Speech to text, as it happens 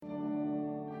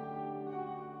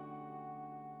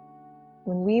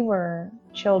When we were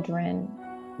children,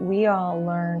 we all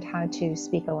learned how to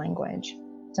speak a language.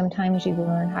 Sometimes you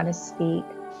learn how to speak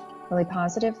really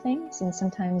positive things, and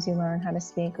sometimes you learn how to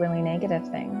speak really negative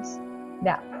things.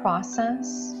 That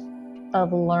process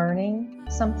of learning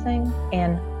something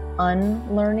and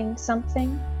unlearning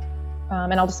something,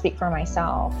 and I'll just speak for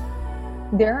myself,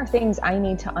 there are things I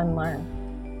need to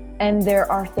unlearn, and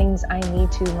there are things I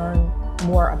need to learn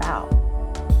more about.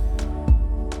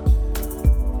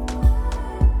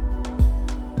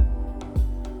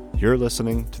 You're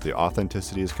listening to the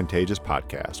Authenticity is Contagious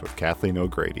podcast with Kathleen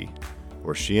O'Grady,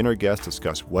 where she and her guests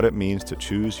discuss what it means to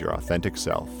choose your authentic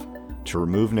self, to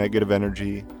remove negative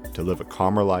energy, to live a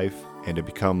calmer life, and to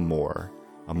become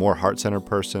a more heart-centered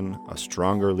person, a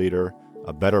stronger leader,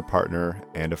 a better partner,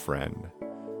 and a friend.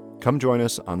 Come join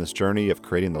us on this journey of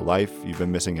creating the life you've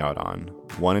been missing out on,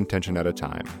 one intention at a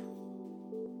time.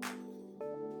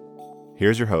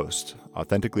 Here's your host,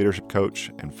 authentic leadership coach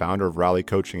and founder of Rally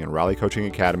Coaching and Rally Coaching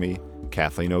Academy,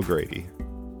 Kathleen O'Grady.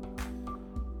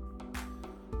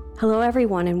 Hello,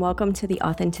 everyone, and welcome to the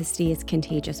Authenticity is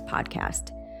Contagious podcast.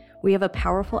 We have a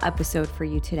powerful episode for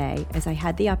you today as I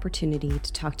had the opportunity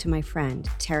to talk to my friend,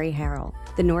 Terry Harrell,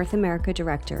 the North America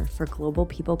Director for Global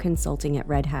People Consulting at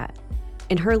Red Hat.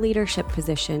 In her leadership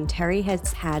position, Terry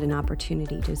has had an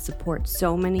opportunity to support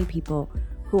so many people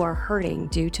who are hurting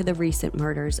due to the recent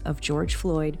murders of George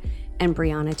Floyd and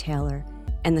Breonna Taylor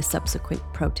and the subsequent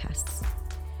protests.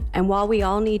 And while we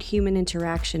all need human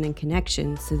interaction and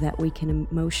connection so that we can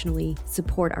emotionally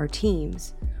support our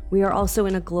teams, we are also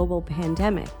in a global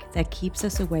pandemic that keeps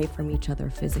us away from each other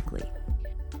physically.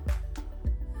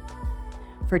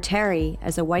 For Terry,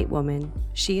 as a white woman,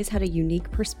 she has had a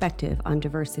unique perspective on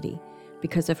diversity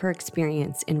because of her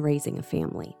experience in raising a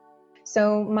family.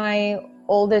 So my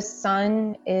oldest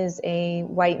son is a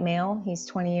white male. He's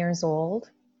 20 years old.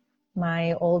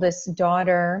 My oldest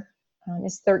daughter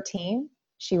is 13.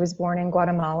 She was born in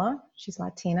Guatemala. She's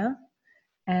Latina.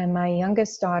 And my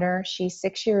youngest daughter, she's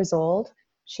 6 years old.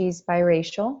 She's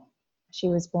biracial. She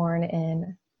was born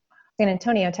in San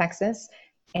Antonio, Texas,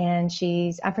 and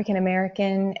she's African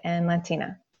American and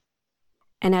Latina.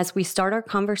 And as we start our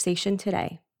conversation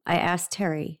today, I asked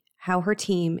Terry how her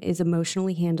team is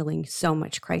emotionally handling so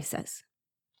much crisis.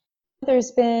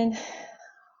 There's been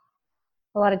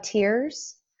a lot of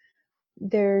tears.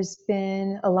 There's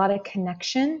been a lot of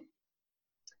connection.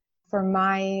 For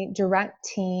my direct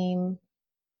team,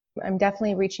 I'm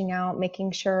definitely reaching out,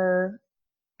 making sure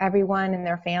everyone and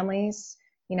their families,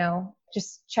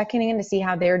 just checking in to see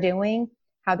how they're doing,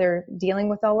 how they're dealing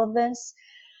with all of this.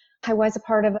 I was a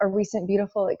part of a recent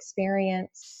beautiful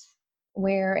experience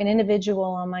where an individual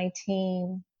on my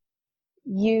team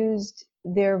used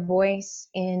their voice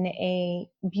in a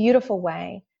beautiful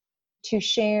way to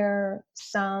share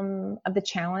some of the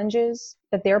challenges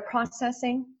that they're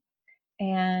processing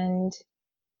and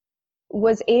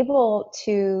was able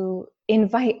to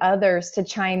invite others to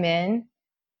chime in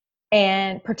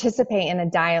and participate in a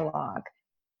dialogue.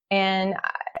 And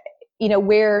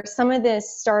where some of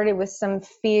this started with some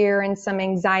fear and some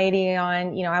anxiety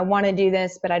on, I want to do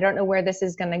this, but I don't know where this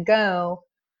is going to go.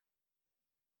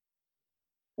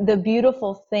 The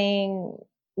beautiful thing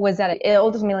was that it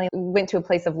ultimately went to a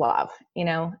place of love,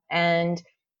 and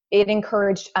it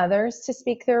encouraged others to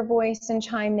speak their voice and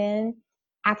chime in.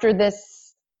 After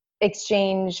this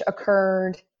exchange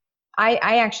occurred,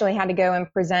 I actually had to go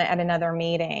and present at another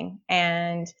meeting,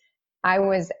 and I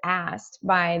was asked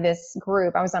by this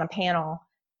group, I was on a panel,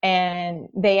 and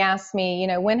they asked me,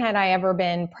 when had I ever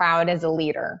been proud as a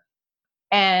leader?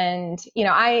 And,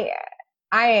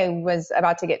 I was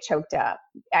about to get choked up.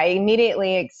 I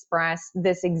immediately expressed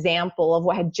this example of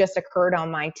what had just occurred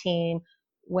on my team,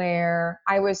 where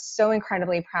I was so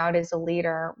incredibly proud as a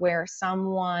leader, where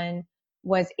someone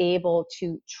was able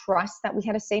to trust that we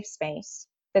had a safe space,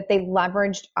 that they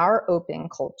leveraged our open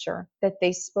culture, that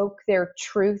they spoke their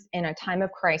truth in a time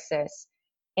of crisis,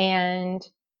 and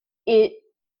it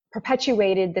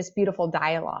perpetuated this beautiful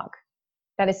dialogue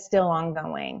that is still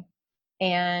ongoing.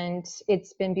 And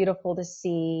it's been beautiful to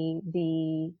see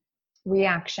the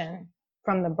reaction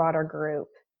from the broader group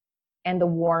and the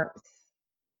warmth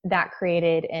that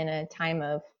created in a time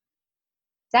of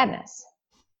sadness.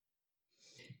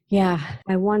 Yeah,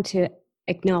 I want to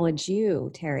acknowledge you,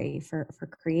 Terry, for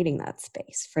creating that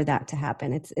space for that to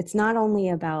happen. It's not only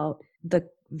about the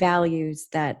values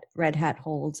that Red Hat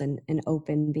holds and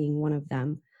open being one of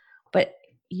them, but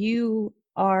you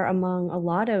are among a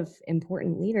lot of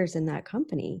important leaders in that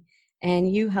company,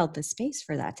 and you held the space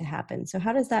for that to happen. So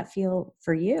how does that feel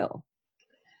for you?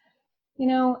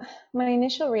 My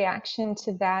initial reaction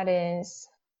to that is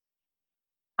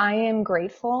I am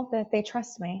grateful that they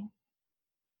trust me.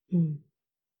 Mm.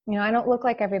 You know, I don't look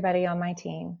like everybody on my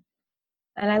team.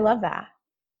 And I love that.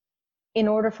 In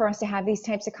order for us to have these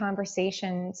types of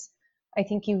conversations, I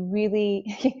think you really,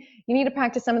 you need to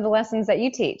practice some of the lessons that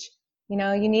you teach. You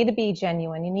know, you need to be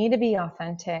genuine. You need to be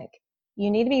authentic.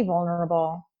 You need to be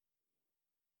vulnerable.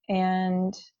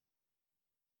 And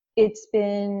it's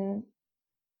been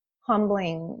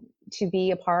humbling to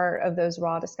be a part of those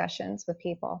raw discussions with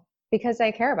people because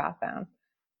I care about them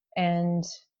and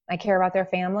I care about their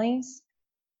families.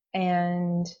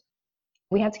 And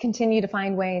we have to continue to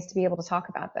find ways to be able to talk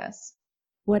about this.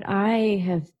 What I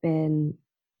have been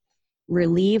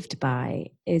relieved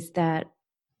by is that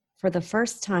for the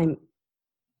first time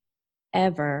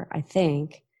ever, I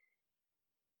think,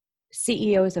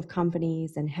 CEOs of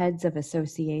companies and heads of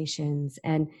associations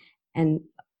and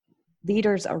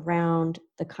leaders around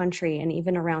the country and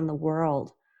even around the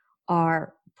world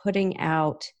are putting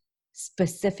out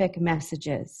specific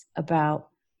messages about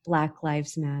Black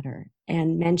Lives Matter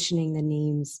and mentioning the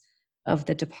names of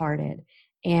the departed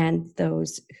and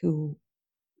those who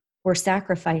were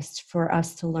sacrificed for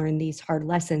us to learn these hard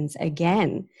lessons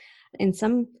again. In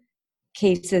some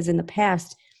cases in the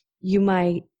past, you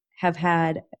might have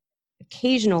had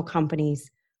occasional companies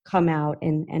come out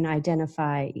and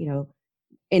identify,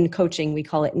 in coaching, we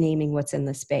call it naming what's in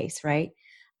the space, right?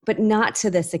 But not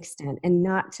to this extent and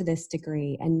not to this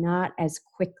degree and not as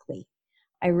quickly.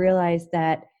 I realize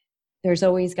that there's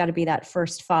always got to be that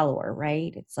first follower,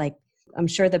 right? It's like, I'm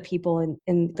sure the people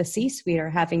in the C-suite are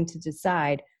having to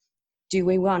decide, do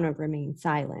we want to remain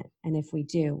silent? And if we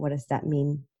do, what does that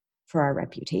mean for our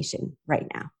reputation right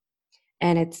now?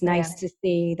 And it's nice to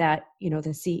see that, the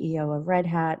CEO of Red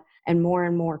Hat and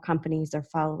more companies are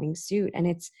following suit. And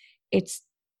it's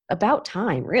about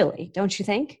time, really, don't you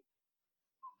think?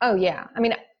 Oh, yeah. I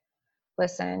mean,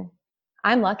 listen,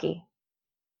 I'm lucky.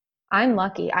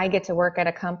 I get to work at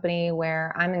a company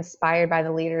where I'm inspired by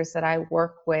the leaders that I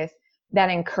work with that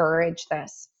encourage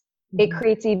this. Mm-hmm. It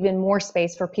creates even more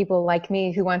space for people like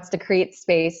me who wants to create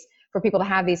space for people to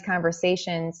have these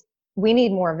conversations. We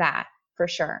need more of that for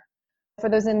sure. For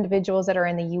those individuals that are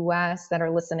in the US that are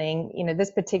listening,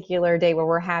 this particular day where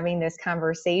we're having this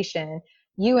conversation,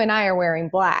 you and I are wearing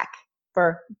black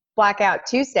for Blackout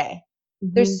Tuesday.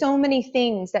 Mm-hmm. There's so many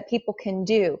things that people can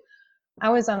do. I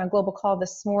was on a global call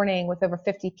this morning with over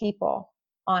 50 people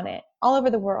on it, all over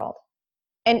the world.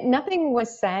 And nothing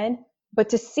was said, but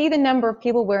to see the number of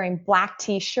people wearing black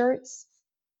t-shirts,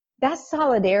 that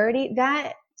solidarity,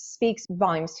 that speaks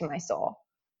volumes to my soul.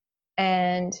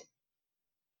 And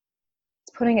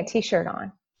it's putting a t-shirt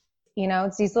on.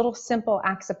 It's these little simple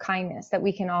acts of kindness that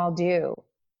we can all do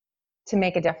to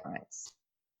make a difference.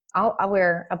 I'll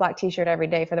wear a black t-shirt every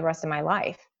day for the rest of my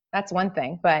life. That's one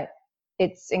thing, but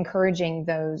it's encouraging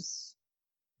those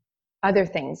other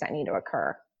things that need to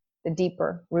occur, the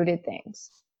deeper rooted things.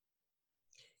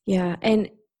 Yeah. And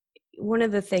one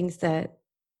of the things that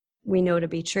we know to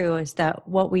be true is that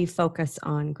what we focus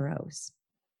on grows.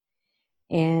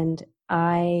 And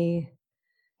I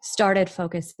started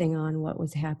focusing on what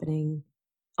was happening,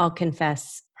 I'll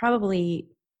confess, probably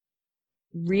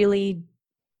really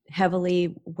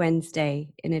heavily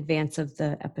Wednesday in advance of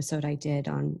the episode I did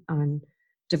on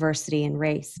diversity and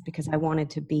race, because I wanted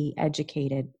to be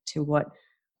educated to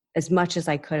as much as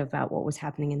I could about what was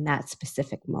happening in that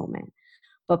specific moment.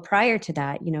 But prior to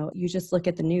that, you just look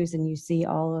at the news and you see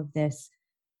all of this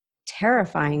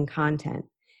terrifying content.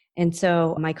 And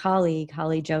so my colleague,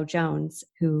 Holly Jo Jones,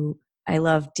 who I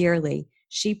love dearly,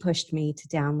 she pushed me to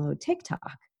download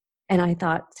TikTok. And I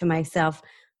thought to myself,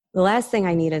 the last thing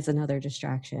I need is another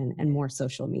distraction and more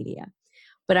social media.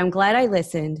 But I'm glad I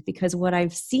listened, because what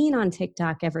I've seen on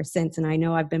TikTok ever since, and I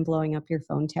know I've been blowing up your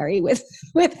phone, Terry, with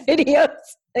videos.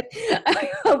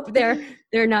 I hope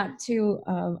they're not too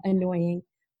annoying.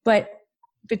 But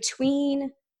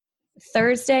between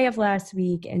Thursday of last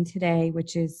week and today,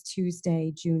 which is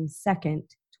Tuesday, June 2nd,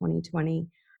 2020,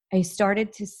 I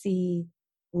started to see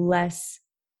less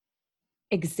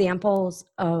examples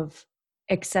of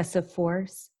excessive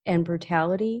force and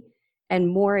brutality and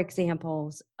more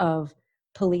examples of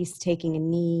police taking a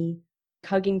knee,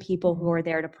 hugging people who are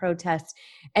there to protest,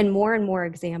 and more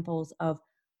examples of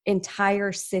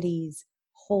entire cities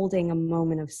holding a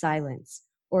moment of silence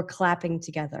or clapping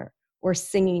together or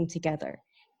singing together.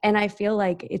 And I feel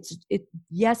like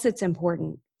yes, it's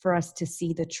important for us to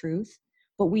see the truth,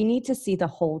 but we need to see the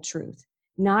whole truth,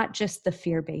 not just the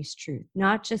fear-based truth,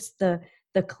 not just the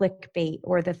clickbait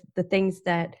or the things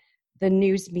that the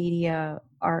news media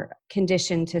are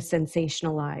conditioned to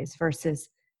sensationalize versus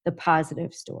the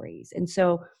positive stories. And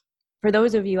so for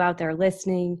those of you out there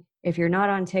listening, If you're not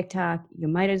on TikTok, you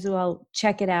might as well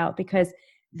check it out, because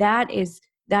that is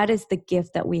the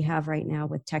gift that we have right now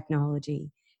with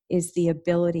technology, is the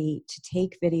ability to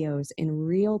take videos in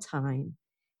real time,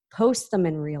 post them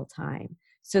in real time,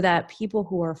 so that people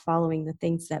who are following the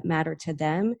things that matter to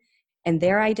them and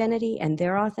their identity and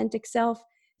their authentic self,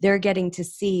 they're getting to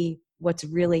see what's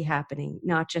really happening,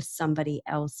 not just somebody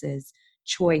else's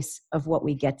choice of what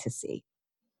we get to see.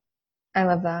 I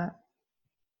love that.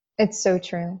 It's so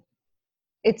true.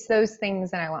 It's those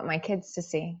things that I want my kids to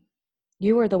see.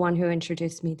 You were the one who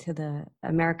introduced me to the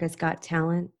America's Got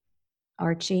Talent,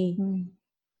 Archie.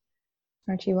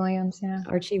 Archie Williams, yeah.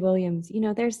 Archie Williams. You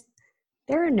know, there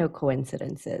are no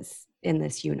coincidences in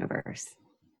this universe.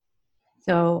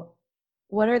 So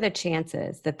what are the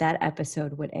chances that that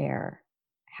episode would air?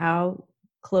 How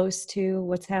close to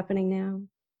what's happening now?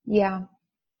 Yeah,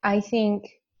 I think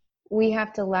we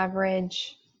have to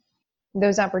leverage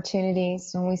those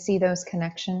opportunities when we see those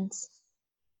connections.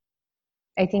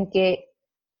 I think it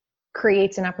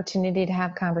creates an opportunity to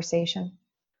have conversation.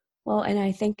 Well, and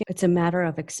I think it's a matter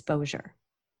of exposure.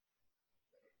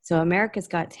 So America's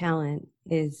Got Talent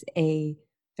is a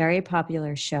very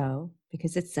popular show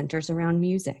because it centers around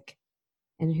music.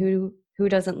 And who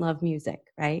doesn't love music,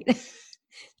 right?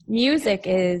 Music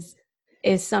is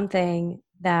something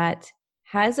that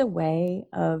has a way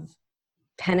of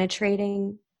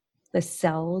penetrating the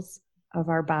cells of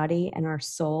our body and our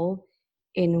soul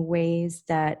in ways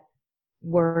that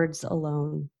words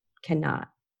alone cannot.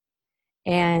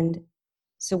 And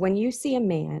so when you see a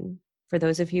man, for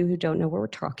those of you who don't know what we're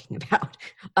talking about,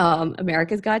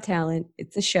 America's Got Talent,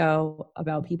 it's a show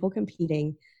about people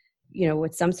competing, you know,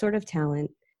 with some sort of talent.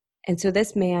 And so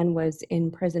this man was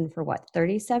in prison for what,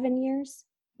 37 years?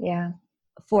 Yeah.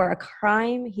 For a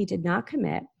crime he did not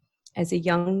commit as a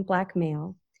young Black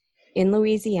male in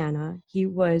Louisiana. He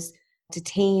was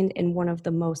detained in one of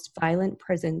the most violent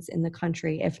prisons in the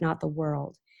country, if not the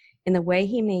world. And the way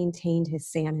he maintained his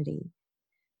sanity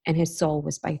and his soul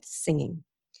was by singing.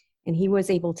 And he was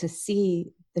able to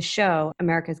see the show,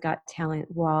 America's Got Talent,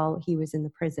 while he was in the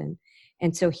prison.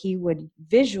 And so he would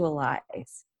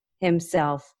visualize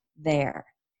himself there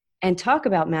and talk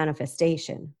about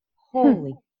manifestation.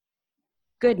 Holy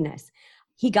goodness.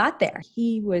 He got there.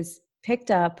 He was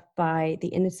picked up by the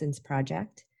Innocence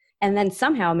Project and then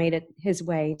somehow made it his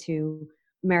way to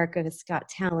America's Got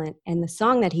Talent. And the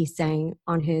song that he sang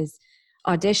on his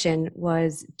audition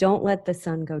was Don't Let the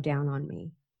Sun Go Down on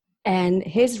Me. And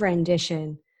his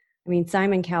rendition, I mean,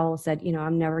 Simon Cowell said, you know,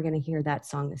 I'm never going to hear that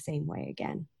song the same way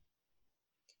again.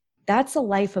 That's the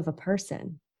life of a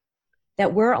person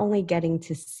that we're only getting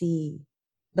to see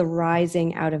the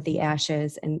rising out of the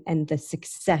ashes and the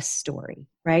success story,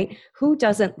 right? Who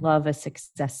doesn't love a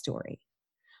success story?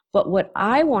 But what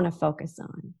I want to focus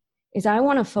on is I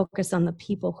want to focus on the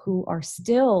people who are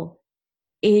still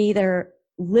either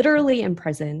literally in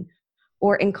prison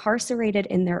or incarcerated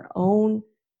in their own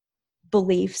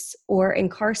beliefs or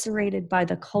incarcerated by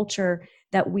the culture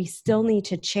that we still need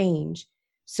to change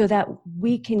so that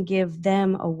we can give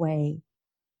them a way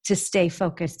to stay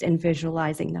focused and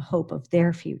visualizing the hope of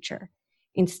their future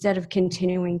instead of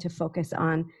continuing to focus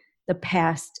on the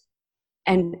past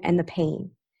and the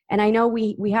pain. And I know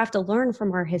we have to learn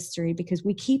from our history because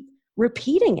we keep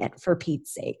repeating it, for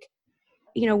Pete's sake.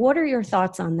 You know, what are your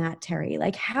thoughts on that, Terry?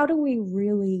 Like, how do we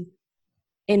really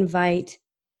invite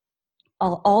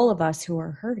all of us who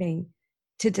are hurting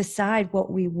to decide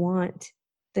what we want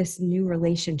this new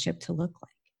relationship to look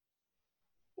like?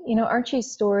 You know,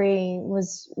 Archie's story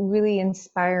was really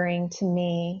inspiring to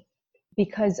me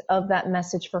because of that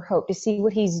message for hope, to see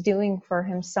what he's doing for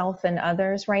himself and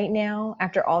others right now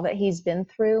after all that he's been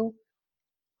through.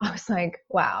 I was like,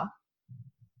 wow,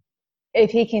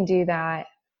 if he can do that,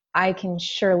 I can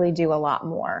surely do a lot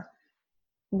more.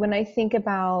 When I think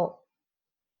about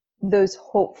those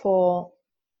hopeful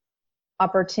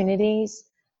opportunities,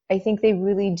 I think they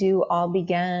really do all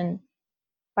begin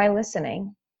by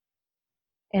listening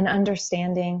and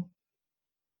understanding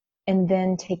and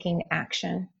then taking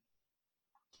action.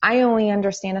 I only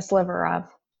understand a sliver of,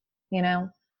 you know,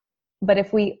 but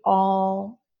if we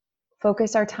all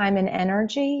focus our time and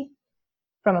energy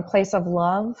from a place of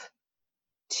love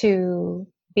to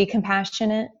be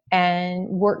compassionate and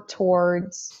work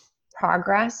towards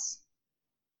progress,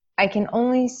 I can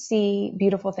only see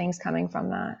beautiful things coming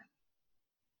from that.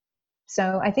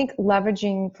 So I think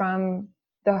leveraging from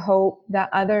the hope that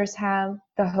others have,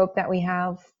 the hope that we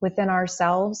have within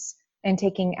ourselves, and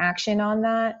taking action on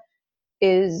that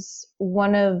is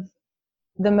one of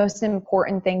the most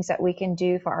important things that we can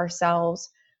do for ourselves,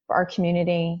 for our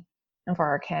community, and for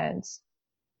our kids.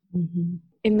 Mm-hmm.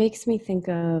 It makes me think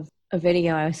of a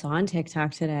video I saw on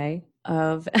TikTok today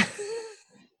of,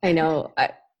 I know,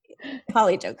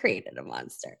 Polly Jo created a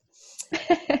monster,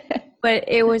 but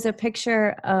it was a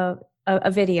picture of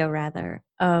a video rather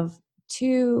of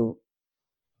two,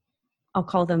 I'll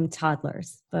call them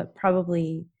toddlers, but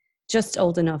probably just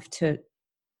old enough to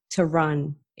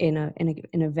run in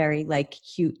a very like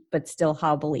cute but still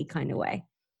hobbly kind of way.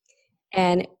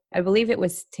 And I believe it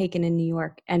was taken in New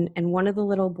York. And one of the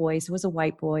little boys was a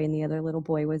white boy and the other little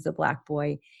boy was a black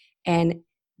boy. And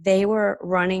they were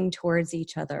running towards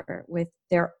each other with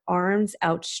their arms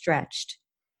outstretched.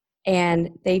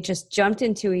 And they just jumped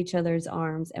into each other's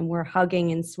arms and were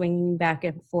hugging and swinging back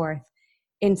and forth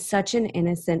in such an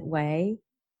innocent way.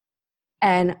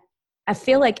 And I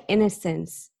feel like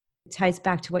innocence ties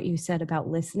back to what you said about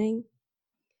listening.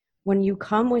 When you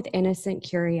come with innocent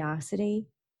curiosity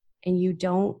and you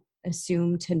don't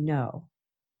assume to know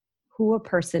who a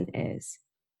person is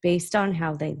based on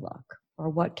how they look or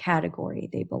what category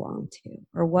they belong to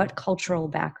or what cultural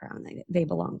background they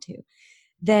belong to,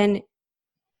 then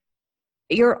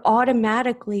you're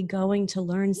automatically going to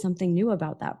learn something new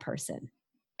about that person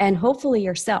and hopefully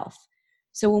yourself.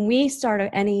 So when we start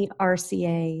any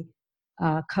RCA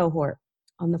cohort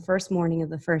on the first morning of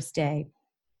the first day,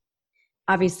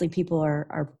 obviously people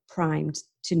are primed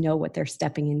to know what they're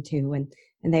stepping into and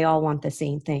they all want the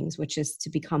same things, which is to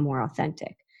become more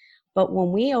authentic. But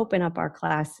when we open up our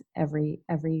class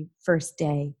every first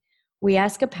day, we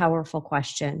ask a powerful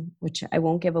question, which I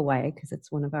won't give away because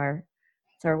it's one of our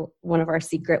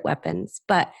secret weapons.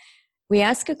 But we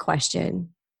ask a question,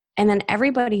 and then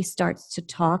everybody starts to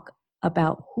talk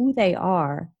about who they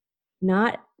are,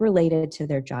 not related to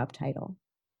their job title,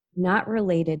 not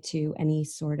related to any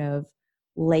sort of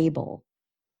label,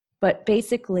 but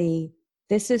basically,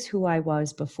 this is who I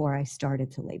was before I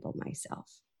started to label myself.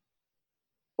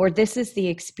 Or this is the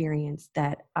experience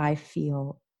that I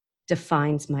feel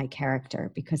defines my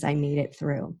character because I made it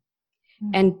through.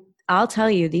 Mm-hmm. And I'll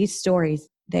tell you, these stories,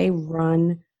 they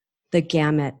run the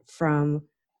gamut from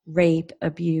rape,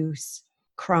 abuse,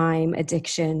 crime,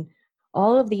 addiction,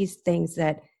 all of these things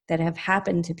that have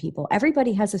happened to people.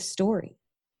 Everybody has a story,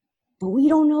 but we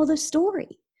don't know the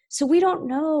story. So we don't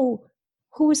know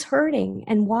who's hurting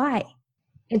and why.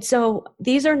 And so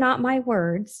these are not my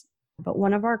words, but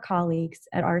one of our colleagues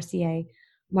at RCA,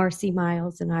 Marcy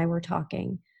Miles, and I were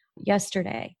talking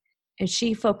yesterday, and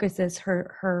she focuses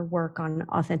her work on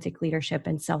authentic leadership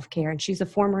and self-care. And she's a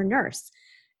former nurse,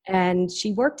 and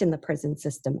she worked in the prison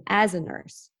system as a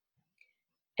nurse.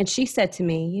 And she said to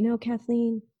me, you know,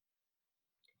 Kathleen,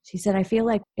 she said, I feel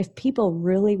like if people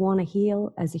really want to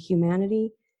heal as a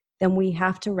humanity, then we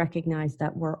have to recognize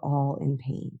that we're all in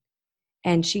pain.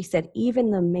 And she said,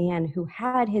 even the man who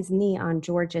had his knee on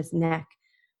George's neck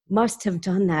must have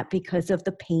done that because of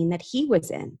the pain that he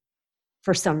was in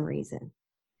for some reason.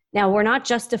 Now, we're not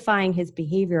justifying his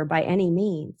behavior by any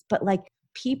means, but like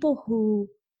people who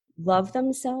love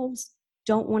themselves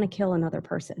don't want to kill another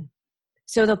person.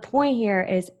 So the point here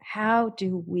is, how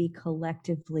do we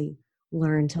collectively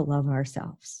learn to love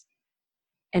ourselves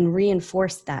and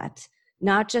reinforce that,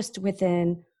 not just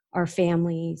within our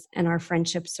families and our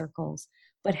friendship circles,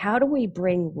 but how do we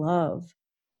bring love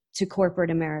to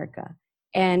corporate America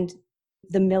and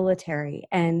the military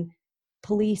and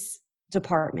police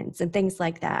departments and things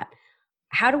like that?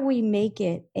 How do we make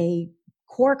it a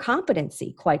core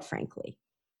competency, quite frankly?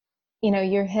 You know,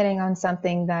 you're hitting on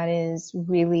something that is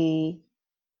really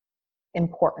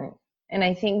important. And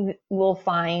I think we'll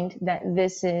find that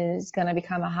this is going to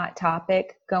become a hot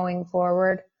topic going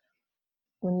forward.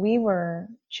 When we were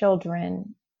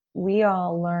children, we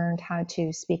all learned how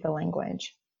to speak a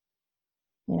language.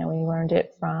 You know, we learned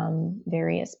it from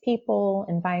various people,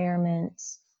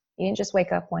 environments. You didn't just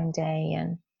wake up one day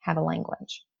and have a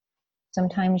language.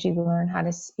 Sometimes you learn how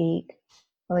to speak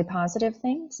really positive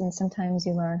things, and sometimes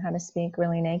you learn how to speak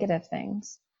really negative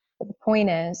things. But the point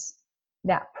is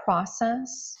that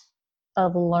process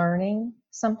of learning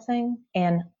something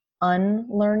and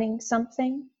unlearning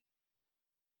something,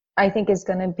 I think is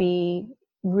going to be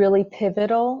really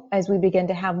pivotal as we begin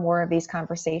to have more of these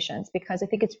conversations, because I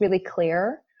think it's really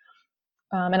clear,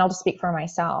 and I'll just speak for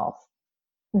myself,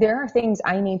 there are things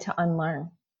I need to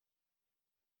unlearn.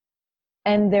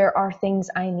 And there are things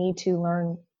I need to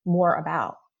learn more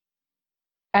about.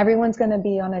 Everyone's going to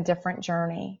be on a different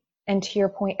journey. And to your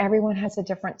point, everyone has a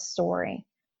different story.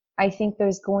 I think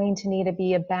there's going to need to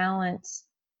be a balance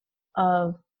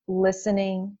of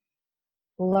listening,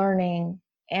 learning,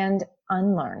 and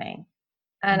unlearning.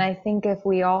 And I think if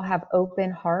we all have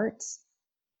open hearts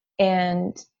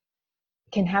and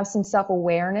can have some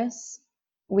self-awareness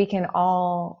we can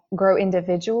all grow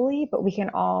individually, but we can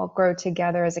all grow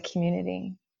together as a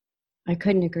community. I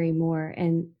couldn't agree more.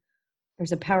 And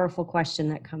there's a powerful question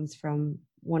that comes from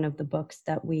one of the books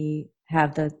that we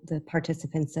have the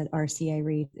participants at RCA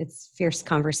read. It's Fierce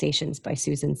Conversations by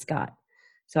Susan Scott.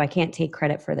 So I can't take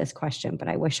credit for this question, but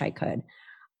I wish I could.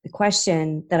 The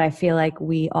question that I feel like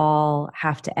we all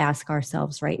have to ask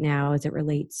ourselves right now as it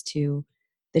relates to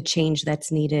the change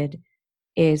that's needed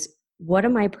is, what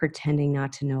am I pretending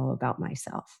not to know about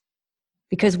myself?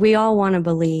 Because we all want to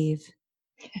believe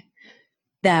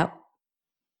that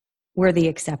we're the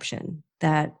exception,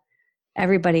 that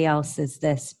everybody else is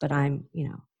this, but I'm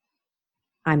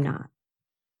not,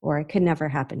 or it could never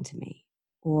happen to me.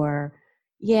 Or,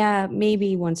 yeah,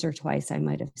 maybe once or twice I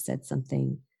might have said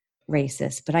something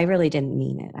racist, but I really didn't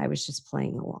mean it. I was just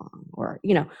playing along, or,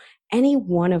 any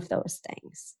one of those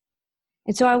things.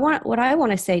 And so what I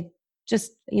want to say,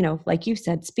 just, like you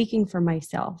said, speaking for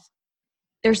myself,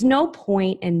 there's no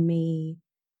point in me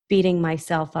beating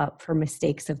myself up for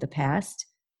mistakes of the past,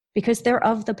 because they're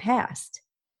of the past.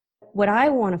 What I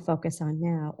want to focus on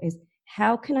now is,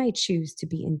 how can I choose to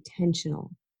be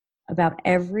intentional about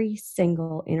every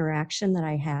single interaction that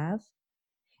I have,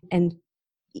 and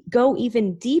go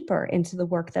even deeper into the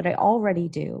work that I already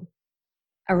do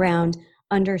around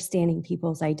understanding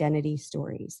people's identity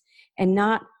stories, and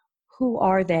not who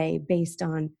are they based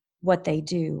on what they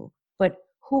do, but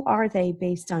who are they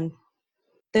based on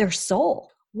their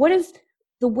soul? What is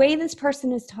the way this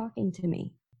person is talking to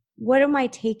me? What am I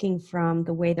taking from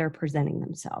the way they're presenting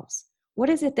themselves? What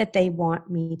is it that they want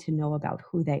me to know about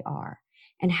who they are?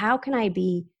 And how can I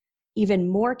be even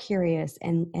more curious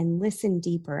and listen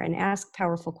deeper and ask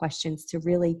powerful questions to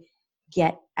really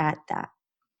get at that?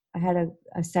 I had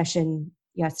a session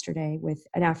yesterday with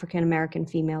an African-American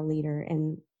female leader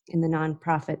in the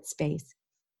nonprofit space.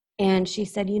 And she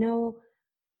said,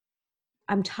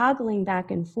 I'm toggling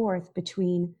back and forth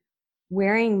between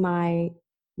wearing my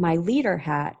leader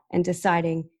hat and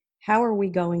deciding, how are we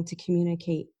going to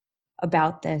communicate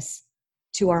about this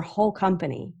to our whole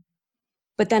company,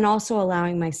 but then also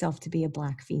allowing myself to be a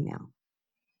Black female.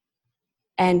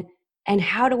 And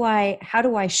how do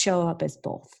I show up as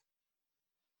both?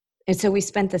 And so we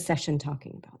spent the session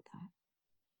talking about that.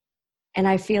 And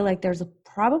I feel like there's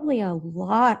probably a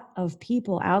lot of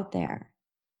people out there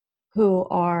who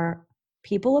are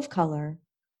people of color,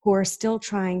 who are still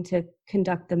trying to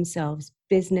conduct themselves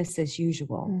business as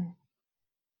usual,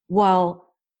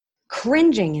 while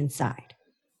cringing inside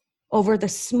over the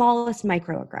smallest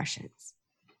microaggressions.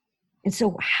 And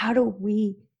so how do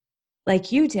we,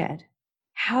 like you did,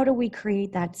 how do we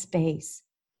create that space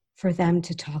for them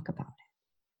to talk about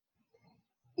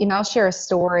it? I'll share a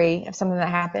story of something that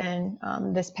happened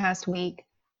this past week.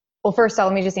 Well, first of all,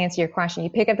 let me just answer your question. You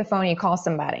pick up the phone and you call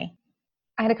somebody.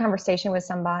 I had a conversation with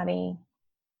somebody.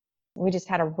 We just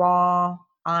had a raw,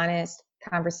 honest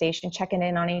conversation, checking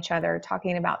in on each other,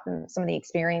 talking about some of the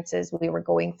experiences we were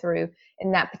going through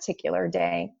in that particular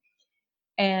day.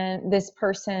 And this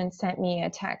person sent me a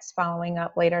text following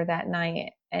up later that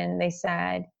night, and they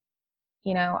said,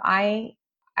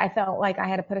 I felt like I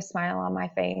had to put a smile on my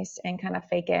face and kind of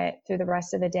fake it through the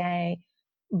rest of the day.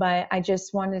 But I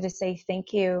just wanted to say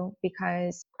thank you,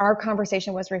 because our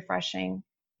conversation was refreshing.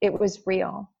 It was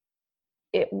real.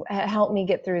 It helped me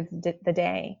get through the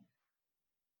day.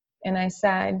 And I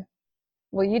said,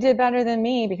 well, you did better than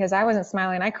me, because I wasn't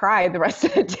smiling. I cried the rest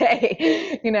of the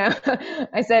day.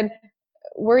 I said,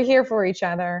 we're here for each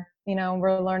other.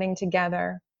 We're learning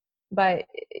together. But,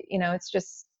 it's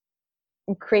just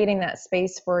creating that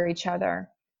space for each other.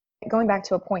 Going back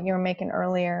to a point you were making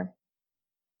earlier,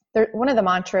 one of the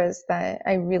mantras that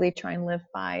I really try and live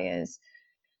by is,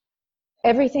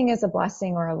 everything is a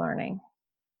blessing or a learning.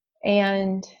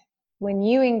 And when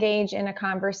you engage in a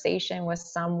conversation with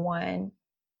someone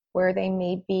where they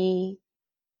may be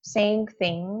saying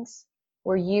things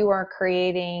where you are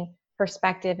creating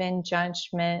perspective and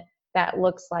judgment that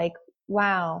looks like,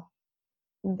 wow,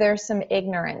 there's some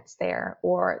ignorance there,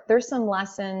 or there's some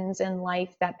lessons in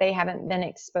life that they haven't been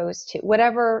exposed to,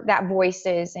 whatever that voice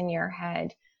is in your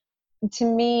head. To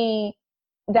me,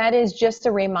 that is just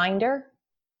a reminder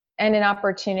and an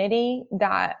opportunity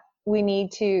that we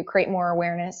need to create more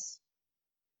awareness,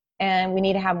 and we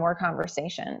need to have more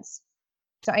conversations.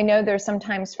 So I know there's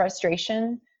sometimes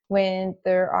frustration when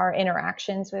there are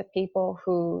interactions with people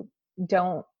who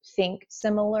don't think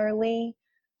similarly.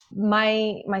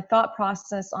 My thought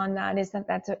process on that is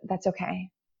that's okay.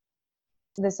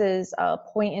 This is a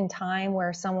point in time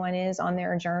where someone is on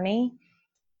their journey,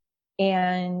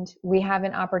 and we have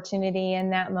an opportunity in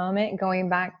that moment, going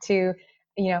back to,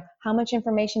 how much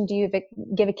information do you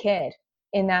give a kid?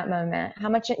 in that moment? How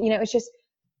much, it's just,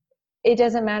 it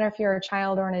doesn't matter if you're a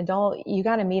child or an adult, you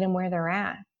got to meet them where they're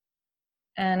at.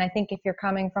 And I think if you're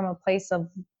coming from a place of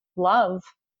love,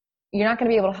 you're not going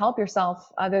to be able to help yourself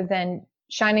other than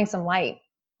shining some light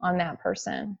on that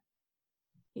person.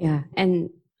 Yeah. And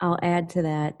I'll add to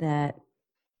that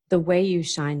the way you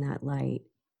shine that light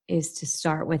is to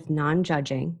start with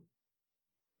non-judging,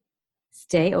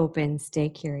 stay open, stay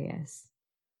curious,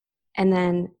 and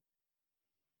then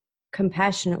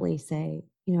compassionately say,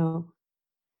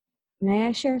 may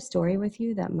I share a story with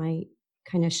you that might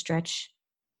kind of stretch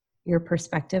your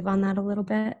perspective on that a little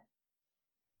bit?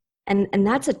 And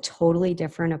that's a totally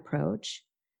different approach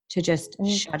to just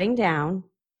shutting down,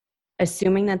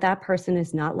 assuming that that person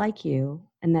is not like you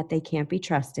and that they can't be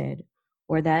trusted,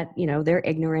 or that, they're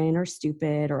ignorant or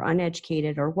stupid or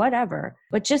uneducated or whatever.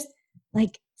 But just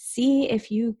like, see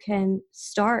if you can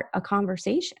start a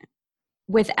conversation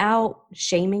without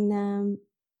shaming them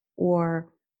or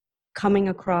coming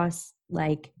across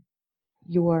like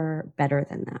you're better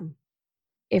than them.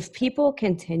 If people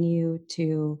continue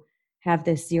to have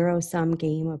this zero-sum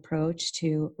game approach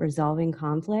to resolving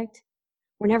conflict,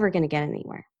 we're never going to get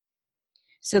anywhere.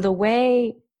 So the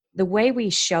way we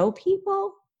show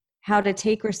people how to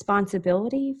take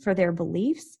responsibility for their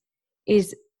beliefs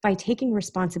is by taking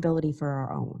responsibility for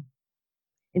our own.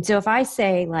 And so if I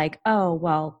say like, oh,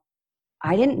 well,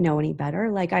 I didn't know any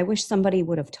better, like I wish somebody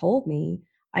would have told me,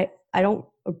 I don't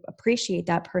appreciate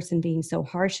that person being so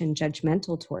harsh and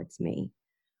judgmental towards me.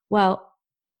 Well,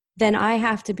 then I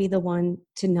have to be the one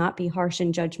to not be harsh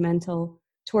and judgmental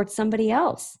towards somebody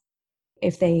else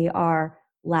if they are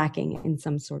lacking in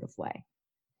some sort of way.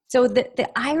 So the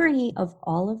irony of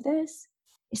all of this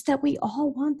is that we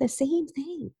all want the same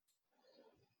thing.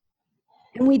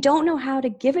 And we don't know how to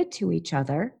give it to each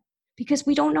other because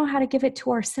we don't know how to give it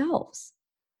to ourselves.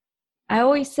 I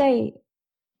always say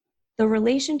the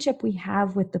relationship we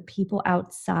have with the people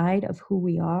outside of who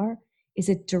we are is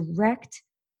a direct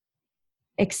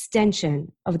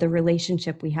extension of the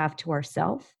relationship we have to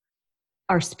ourselves,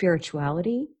 our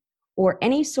spirituality, or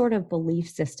any sort of belief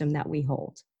system that we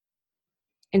hold.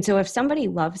 And so if somebody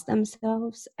loves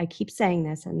themselves, I keep saying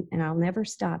this and I'll never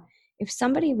stop. If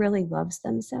somebody really loves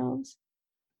themselves,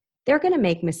 they're going to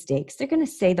make mistakes. They're going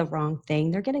to say the wrong thing.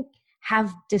 They're going to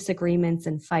have disagreements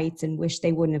and fights and wish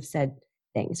they wouldn't have said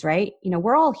things, right?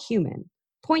 We're all human.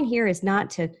 Point here is not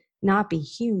to not be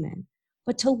human,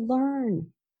 but to learn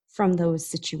from those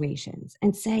situations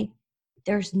and say,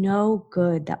 there's no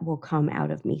good that will come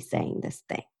out of me saying this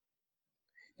thing.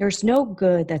 There's no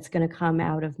good that's going to come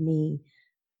out of me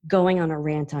going on a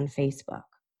rant on Facebook,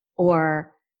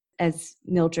 or as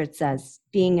Mildred says,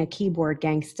 being a keyboard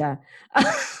gangsta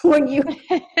when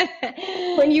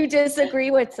you disagree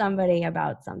with somebody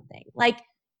about something. Like,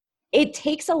 it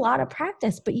takes a lot of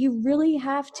practice, but you really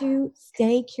have to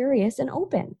stay curious and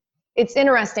open. It's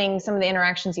interesting, some of the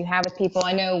interactions you have with people.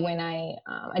 I know when I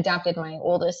adopted my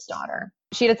oldest daughter,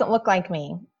 she doesn't look like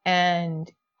me.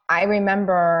 And I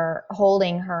remember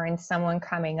holding her and someone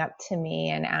coming up to me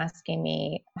and asking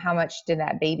me, how much did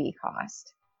that baby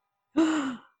cost?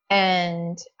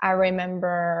 And I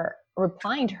remember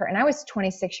replying to her, and I was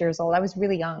 26 years old. I was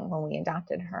really young when we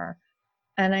adopted her.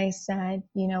 And I said,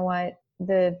 you know what?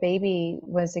 The baby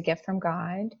was a gift from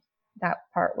God. That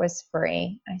part was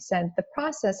free. I said, the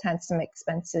process had some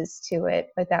expenses to it,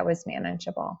 but that was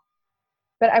manageable.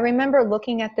 But I remember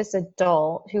looking at this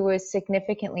adult who was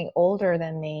significantly older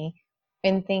than me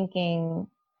and thinking,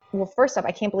 well, first off,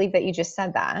 I can't believe that you just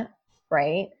said that,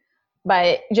 right?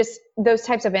 But just those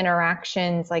types of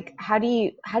interactions, like how do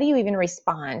you even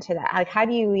respond to that? Like, how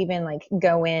do you even like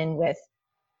go in with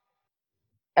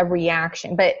a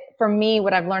reaction? But for me,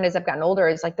 what I've learned as I've gotten older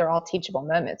is like they're all teachable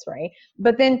moments, right?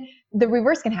 But then the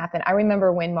reverse can happen. I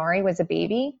remember when Mari was a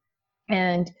baby,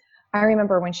 and I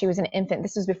remember when she was an infant,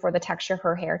 this was before the texture of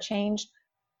her hair changed.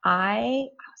 I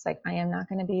was like, I am not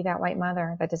going to be that white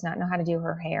mother that does not know how to do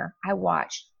her hair. I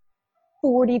watched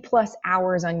 40 plus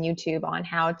hours on YouTube on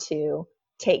how to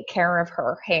take care of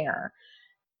her hair.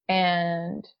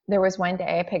 And there was one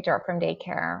day I picked her up from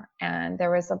daycare, and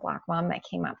there was a Black mom that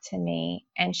came up to me,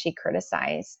 and she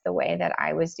criticized the way that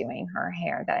I was doing her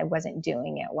hair, that I wasn't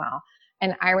doing it well.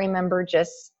 And I remember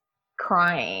just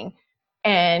crying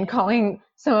and calling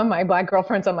some of my Black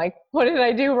girlfriends. I'm like, what did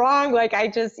I do wrong? Like, I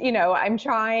just, I'm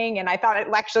trying, and I thought it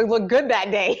actually looked good that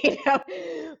day,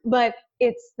 But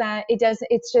it's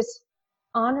just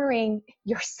honoring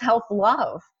your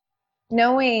self-love,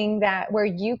 knowing that where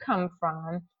you come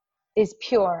from is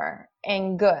pure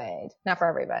and good. Not for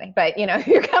everybody, but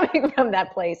you're coming from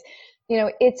that place.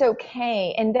 It's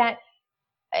okay. And that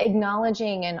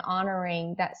acknowledging and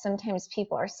honoring that sometimes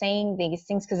people are saying these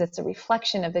things because it's a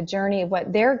reflection of the journey of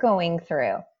what they're going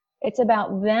through. It's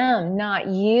about them, not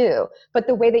you. But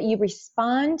the way that you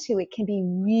respond to it can be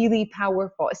really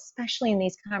powerful, especially in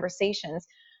these conversations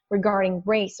regarding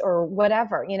race or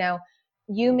whatever.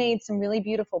 You made some really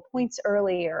beautiful points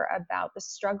earlier about the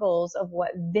struggles of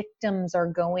what victims are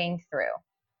going through.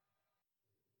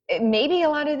 Maybe a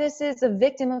lot of this is a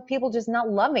victim of people just not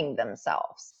loving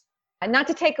themselves. And not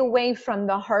to take away from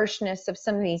the harshness of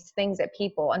some of these things that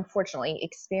people unfortunately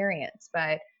experience,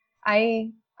 but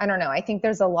I don't know. I think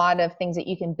there's a lot of things that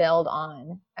you can build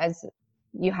on as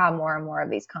you have more and more of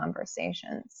these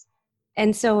conversations.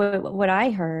 And so what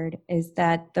I heard is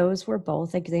that those were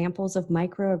both examples of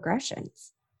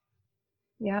microaggressions.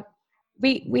 Yep.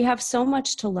 We have so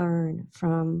much to learn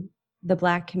from the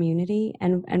Black community,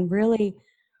 and really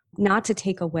not to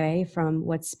take away from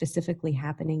what's specifically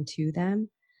happening to them,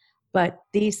 but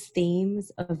these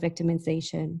themes of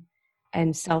victimization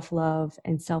and self-love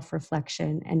and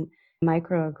self-reflection and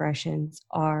microaggressions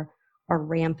are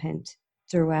rampant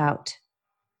throughout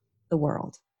the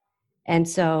world. And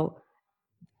so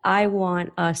I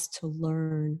want us to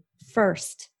learn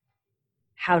first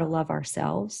how to love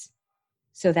ourselves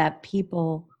so that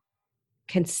people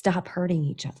can stop hurting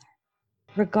each other,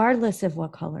 regardless of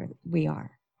what color we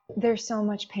are. There's so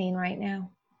much pain right now,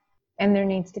 and there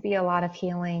needs to be a lot of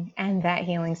healing, and that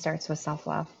healing starts with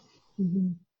self-love. Mm-hmm.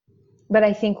 But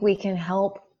I think we can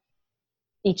help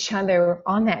each other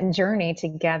on that journey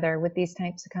together with these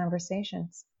types of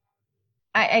conversations.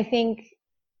 I think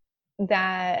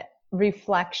that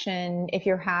reflection, if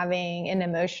you're having an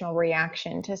emotional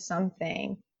reaction to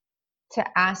something,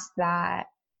 to ask that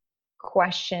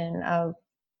question of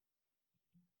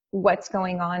what's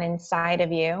going on inside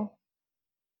of you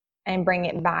and bring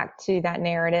it back to that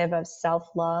narrative of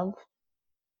self-love.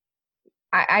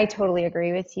 I totally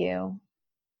agree with you.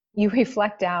 You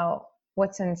reflect out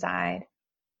what's inside.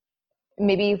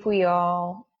 Maybe if we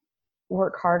all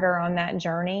work harder on that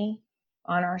journey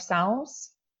on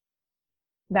ourselves,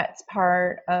 that's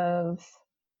part of,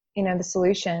 the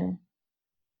solution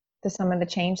to some of the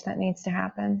change that needs to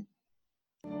happen.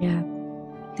 Yeah.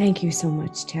 Thank you so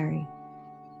much, Terry.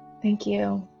 Thank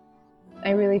you.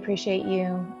 I really appreciate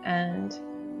you, and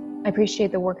I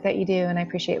appreciate the work that you do, and I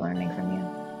appreciate learning from you.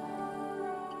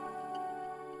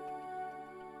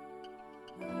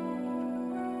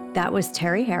 That was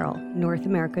Terry Harrell, North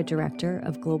America Director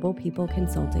of Global People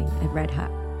Consulting at Red Hat.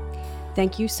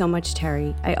 Thank you so much,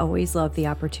 Terry. I always love the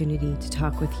opportunity to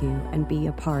talk with you and be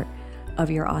a part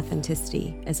of your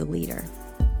authenticity as a leader.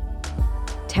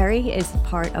 Terry is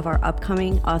part of our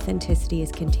upcoming Authenticity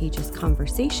is Contagious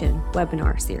Conversation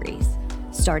webinar series,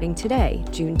 starting today,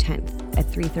 June 10th at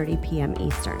 3:30 p.m.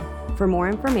 Eastern. For more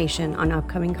information on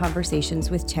upcoming conversations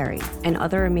with Terry and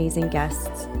other amazing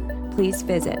guests, please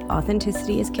visit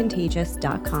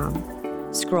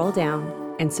AuthenticityIsContagious.com, scroll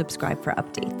down, and subscribe for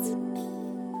updates.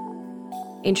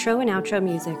 Intro and outro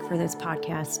music for this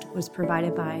podcast was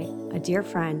provided by a dear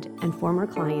friend and former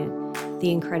client,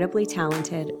 the incredibly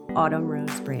talented Autumn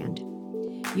Rose Brand.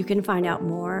 You can find out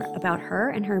more about her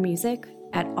and her music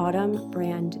at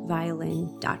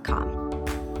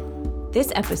autumnbrandviolin.com.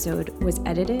 This episode was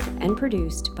edited and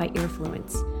produced by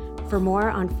Earfluence. For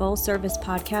more on full-service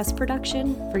podcast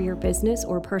production for your business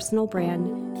or personal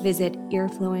brand, visit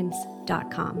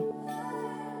earfluence.com.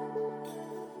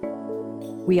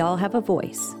 We all have a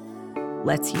voice.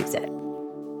 Let's use it.